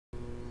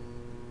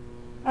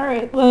All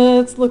right,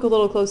 let's look a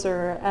little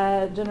closer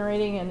at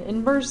generating an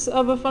inverse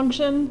of a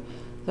function.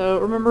 So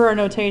remember our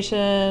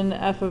notation,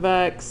 f of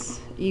x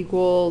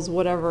equals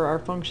whatever our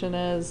function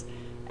is.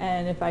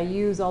 And if I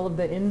use all of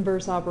the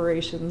inverse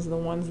operations, the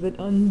ones that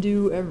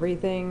undo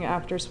everything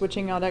after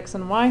switching out x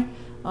and y,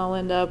 I'll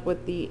end up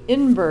with the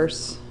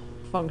inverse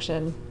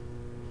function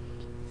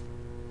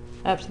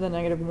f to the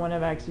negative 1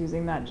 of x.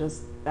 Using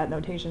that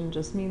notation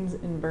just means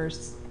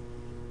inverse.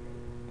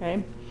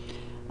 Okay.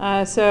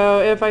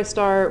 So if I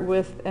start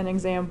with an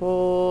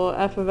example,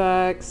 f of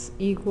x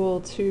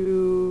equal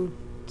to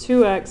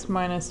 2x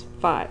minus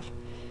 5,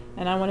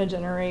 and I want to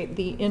generate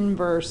the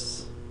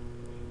inverse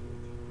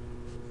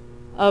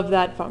of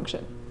that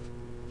function.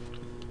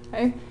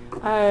 Okay.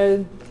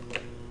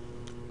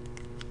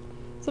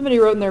 Somebody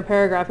wrote in their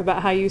paragraph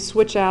about how you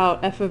switch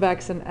out f of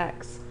x and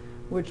x,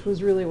 which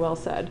was really well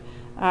said.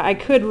 I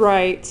could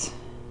write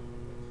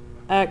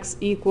x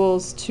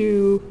equals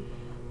to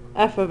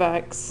f of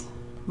x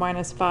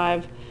minus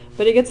 5,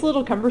 but it gets a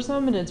little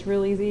cumbersome and it's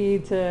real easy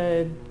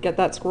to get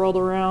that squirreled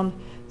around.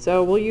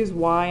 So we'll use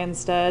y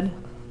instead,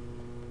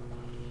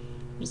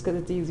 just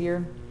because it's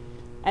easier.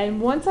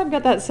 And once I've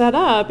got that set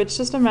up, it's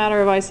just a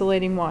matter of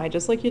isolating y,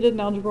 just like you did in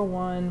Algebra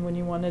 1 when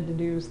you wanted to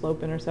do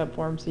slope-intercept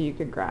form so you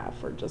could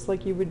graph, or just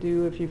like you would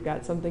do if you've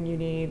got something you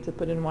need to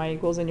put in y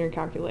equals in your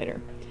calculator.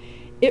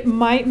 It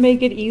might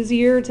make it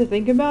easier to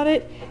think about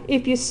it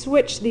if you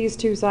switch these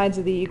two sides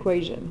of the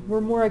equation. We're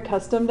more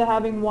accustomed to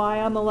having y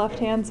on the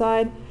left-hand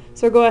side,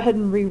 so go ahead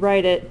and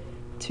rewrite it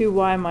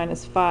 2y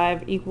minus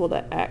 5 equal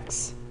to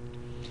x.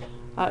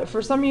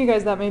 For some of you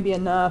guys, that may be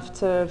enough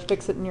to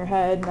fix it in your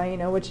head. Now you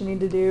know what you need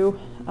to do.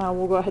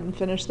 We'll go ahead and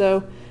finish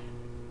though.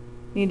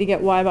 Need to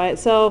get y by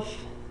itself,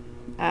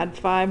 add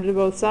 5 to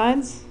both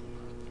sides.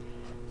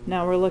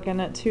 Now we're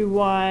looking at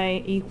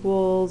 2y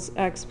equals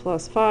x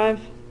plus 5.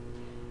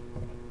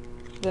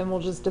 Then we'll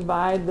just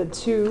divide the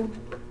 2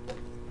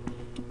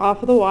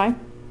 off of the y.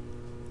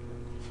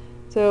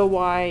 So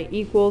y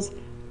equals,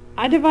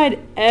 I divide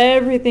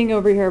everything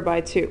over here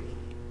by 2.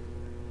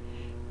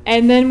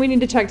 And then we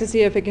need to check to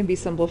see if it can be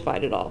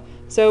simplified at all.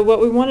 So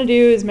what we want to do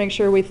is make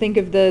sure we think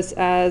of this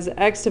as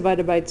x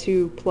divided by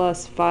 2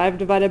 plus 5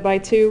 divided by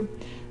 2.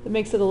 That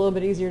makes it a little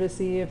bit easier to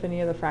see if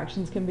any of the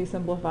fractions can be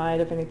simplified,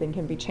 if anything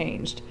can be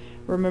changed.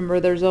 Remember,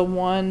 there's a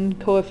 1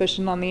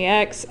 coefficient on the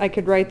x. I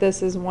could write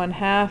this as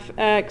 1/2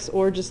 x,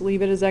 or just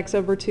leave it as x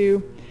over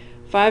 2.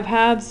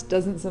 5/2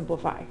 doesn't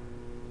simplify.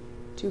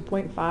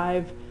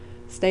 2.5,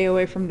 stay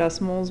away from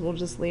decimals. We'll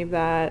just leave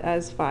that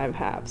as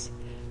 5/2.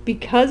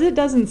 Because it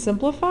doesn't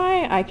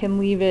simplify, I can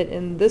leave it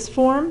in this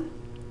form,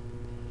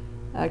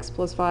 x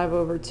plus 5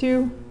 over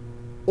 2,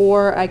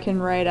 or I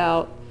can write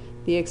out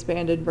the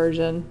expanded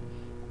version,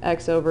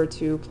 x over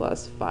 2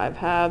 plus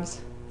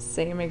 5/2,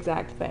 same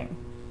exact thing.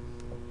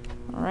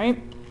 All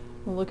right,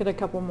 we'll look at a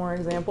couple more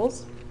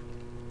examples.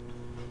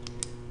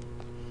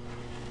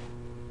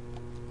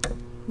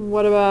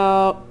 What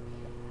about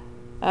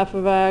f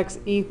of x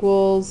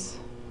equals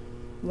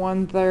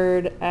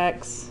 1/3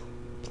 x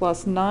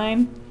plus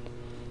 9?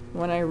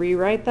 When I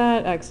rewrite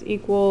that, x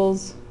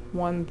equals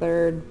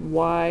 1/3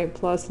 y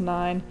plus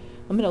 9.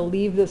 I'm going to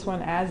leave this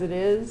one as it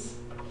is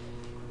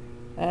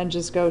and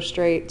just go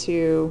straight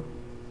to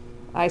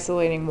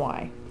isolating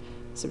y.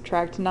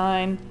 Subtract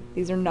 9.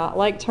 These are not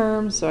like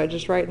terms, so I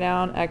just write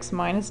down x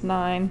minus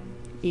 9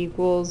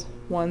 equals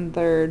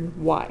 1/3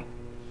 y.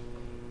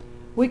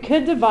 We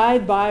could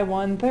divide by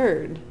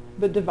 1/3,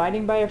 but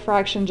dividing by a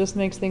fraction just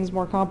makes things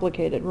more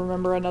complicated.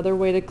 Remember, another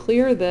way to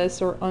clear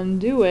this or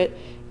undo it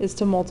is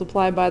to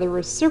multiply by the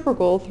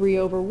reciprocal, 3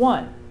 over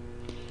 1.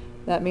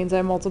 That means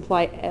I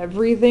multiply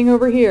everything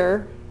over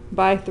here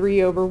by 3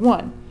 over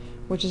 1,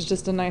 which is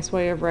just a nice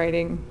way of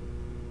writing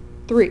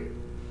 3.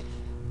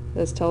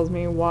 This tells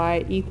me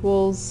y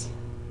equals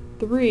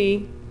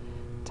 3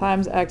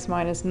 times x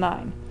minus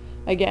 9.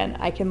 Again,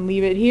 I can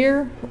leave it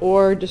here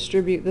or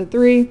distribute the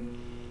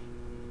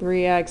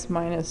 3x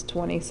minus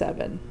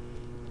 27.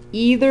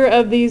 Either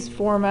of these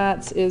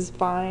formats is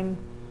fine.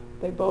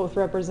 They both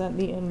represent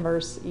the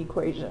inverse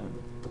equation.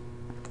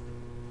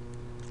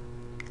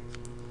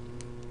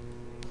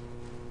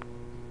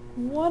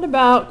 What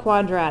about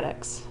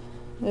quadratics?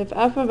 If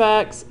f of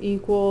x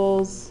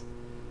equals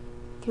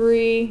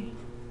 3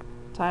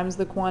 times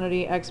the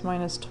quantity x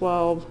minus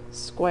 12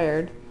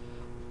 squared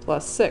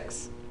plus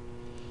 6.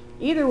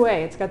 Either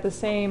way, it's got the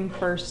same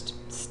first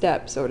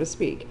step, so to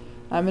speak.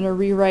 I'm going to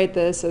rewrite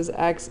this as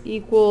x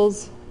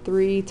equals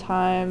 3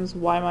 times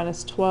y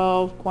minus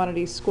 12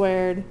 quantity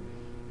squared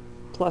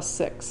plus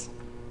 6.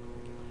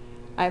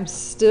 I'm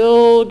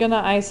still going to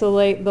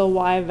isolate the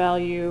y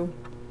value.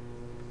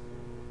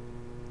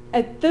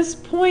 At this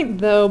point,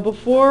 though,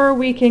 before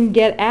we can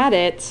get at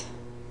it,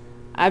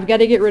 I've got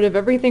to get rid of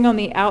everything on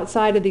the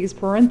outside of these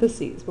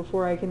parentheses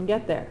before I can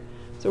get there.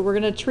 So we're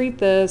going to treat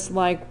this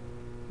like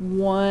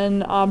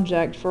one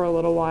object for a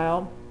little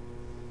while.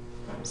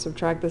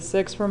 Subtract the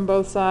 6 from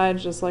both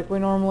sides just like we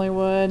normally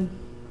would.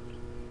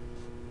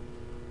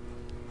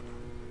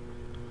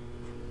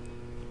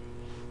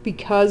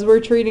 Because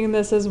we're treating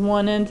this as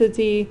one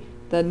entity,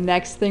 The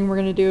next thing we're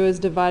going to do is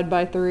divide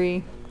by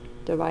 3.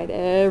 Divide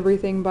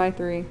everything by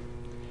 3.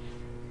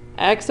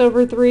 X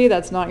over 3,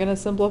 that's not going to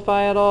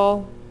simplify at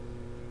all.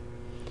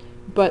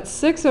 But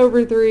 6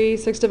 over 3,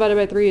 6 divided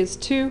by 3 is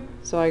 2,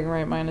 so I can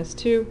write minus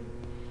 2,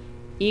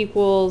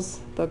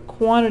 equals the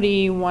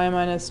quantity y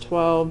minus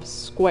 12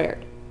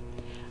 squared.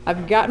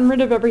 I've gotten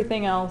rid of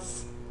everything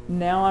else.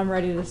 Now I'm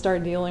ready to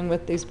start dealing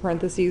with these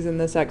parentheses in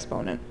this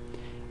exponent.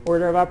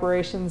 Order of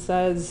operations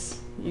says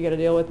you got to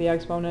deal with the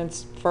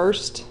exponents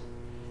first.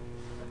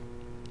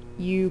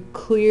 You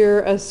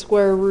clear a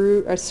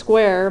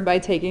square by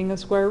taking the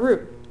square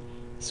root.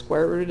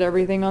 Square rooted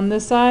everything on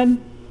this side,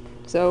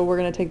 so we're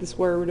going to take the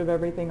square root of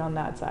everything on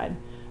that side.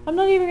 I'm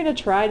not even going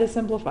to try to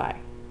simplify.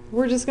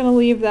 We're just going to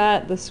leave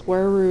that the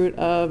square root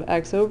of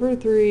x over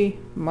 3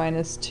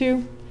 minus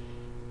 2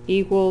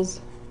 equals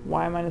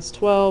y minus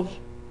 12.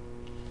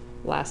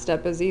 Last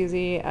step is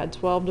easy. Add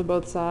 12 to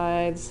both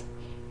sides.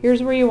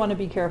 Here's where you want to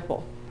be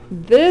careful.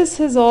 This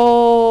has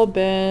all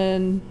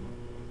been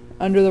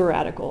under the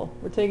radical.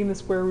 We're taking the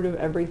square root of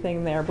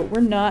everything there, but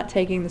we're not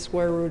taking the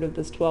square root of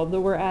this 12 that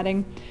we're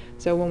adding.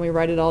 So when we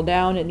write it all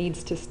down, it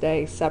needs to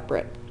stay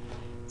separate.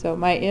 So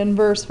my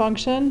inverse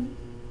function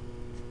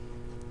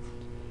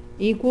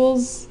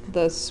equals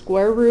the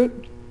square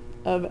root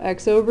of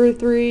x over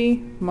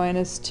 3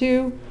 minus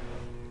 2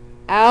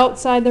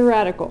 outside the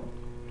radical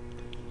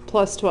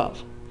plus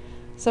 12.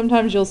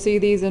 Sometimes you'll see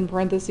these in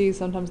parentheses,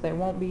 sometimes they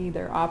won't be.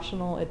 They're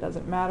optional, it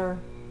doesn't matter.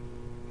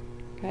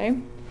 Okay.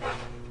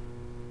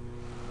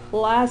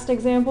 Last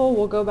example,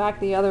 we'll go back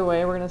the other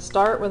way. We're going to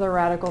start with a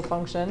radical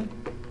function.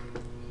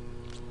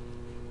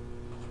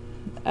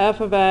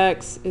 F of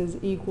x is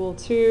equal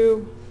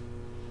to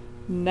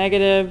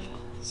negative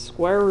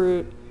square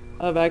root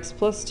of x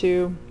plus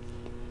 2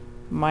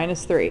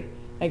 minus 3.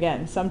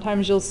 Again,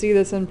 sometimes you'll see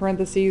this in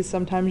parentheses,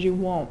 sometimes you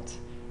won't.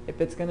 If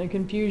it's going to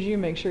confuse you,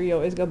 make sure you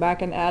always go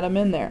back and add them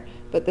in there.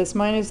 But this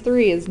minus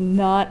 3 is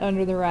not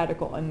under the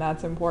radical, and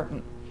that's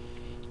important.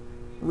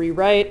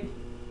 Rewrite.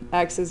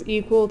 X is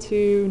equal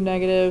to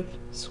negative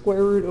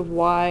square root of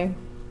y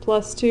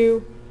plus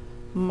 2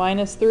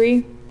 minus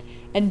 3.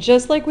 And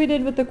just like we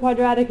did with the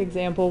quadratic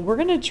example, we're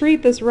going to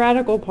treat this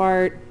radical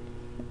part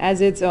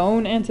as its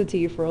own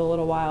entity for a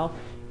little while.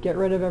 Get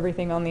rid of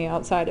everything on the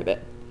outside of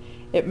it.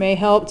 It may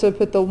help to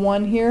put the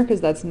 1 here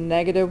because that's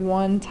negative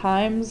 1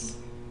 times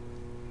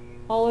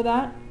all of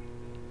that.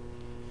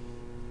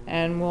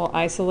 And we'll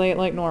isolate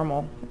like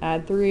normal.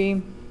 Add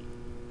 3.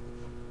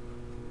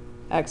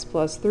 X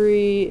plus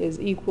 3 is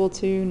equal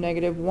to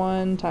negative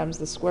 1 times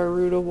the square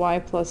root of y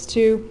plus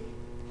 2.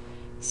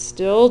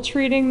 Still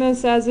treating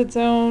this as its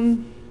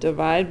own.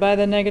 Divide by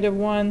the negative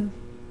 1.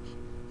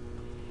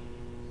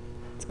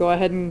 Let's go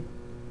ahead and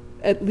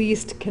at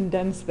least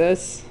condense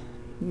this.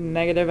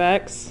 Negative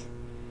x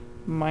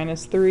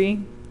minus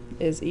 3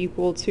 is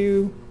equal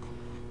to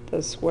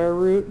the square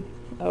root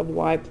of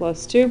y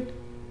plus 2.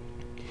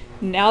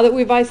 Now that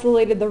we've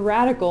isolated the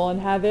radical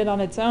and have it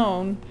on its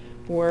own,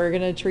 we're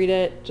going to treat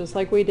it just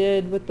like we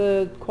did with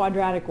the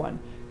quadratic one.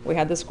 We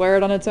had the square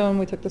root on its own,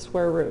 we took the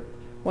square root.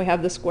 We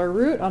have the square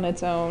root on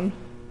its own,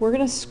 we're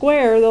going to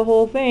square the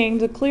whole thing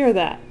to clear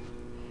that.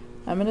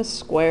 I'm going to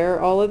square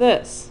all of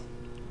this.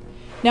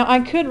 Now I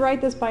could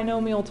write this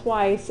binomial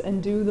twice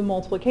and do the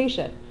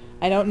multiplication.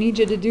 I don't need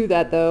you to do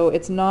that though.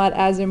 It's not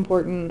as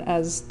important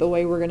as the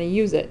way we're going to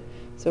use it.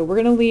 So we're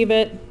going to leave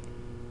it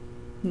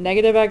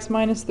negative x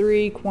minus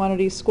 3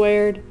 quantity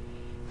squared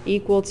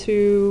equal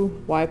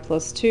to y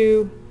plus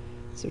 2.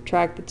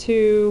 Subtract the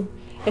 2.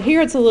 And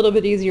here it's a little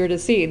bit easier to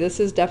see. This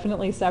is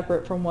definitely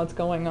separate from what's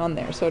going on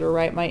there. So to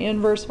write my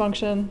inverse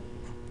function,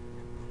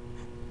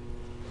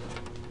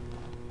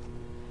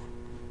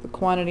 the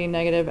quantity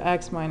negative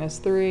x minus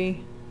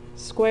 3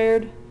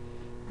 squared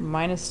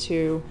minus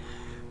 2,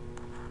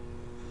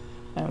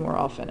 and we're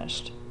all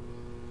finished.